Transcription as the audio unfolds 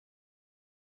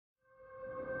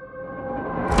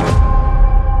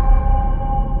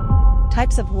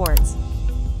Types of warts.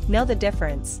 Know the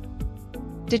difference.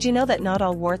 Did you know that not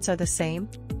all warts are the same?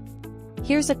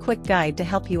 Here's a quick guide to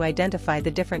help you identify the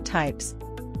different types.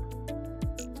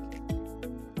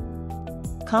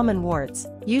 Common warts,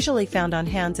 usually found on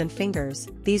hands and fingers,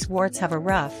 these warts have a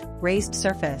rough, raised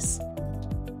surface.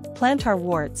 Plantar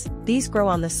warts, these grow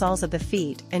on the soles of the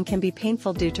feet and can be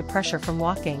painful due to pressure from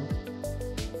walking.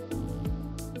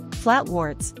 Flat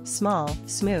warts, small,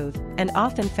 smooth, and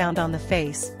often found on the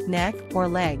face, neck, or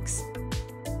legs.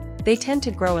 They tend to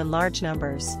grow in large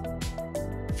numbers.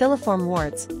 Filiform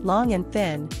warts, long and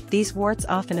thin, these warts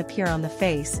often appear on the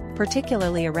face,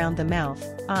 particularly around the mouth,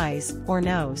 eyes, or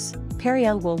nose.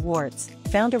 Periungual warts,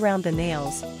 found around the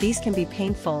nails, these can be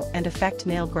painful and affect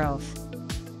nail growth.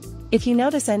 If you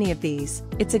notice any of these,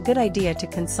 it's a good idea to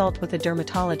consult with a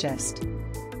dermatologist.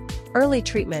 Early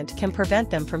treatment can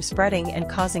prevent them from spreading and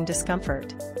causing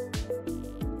discomfort.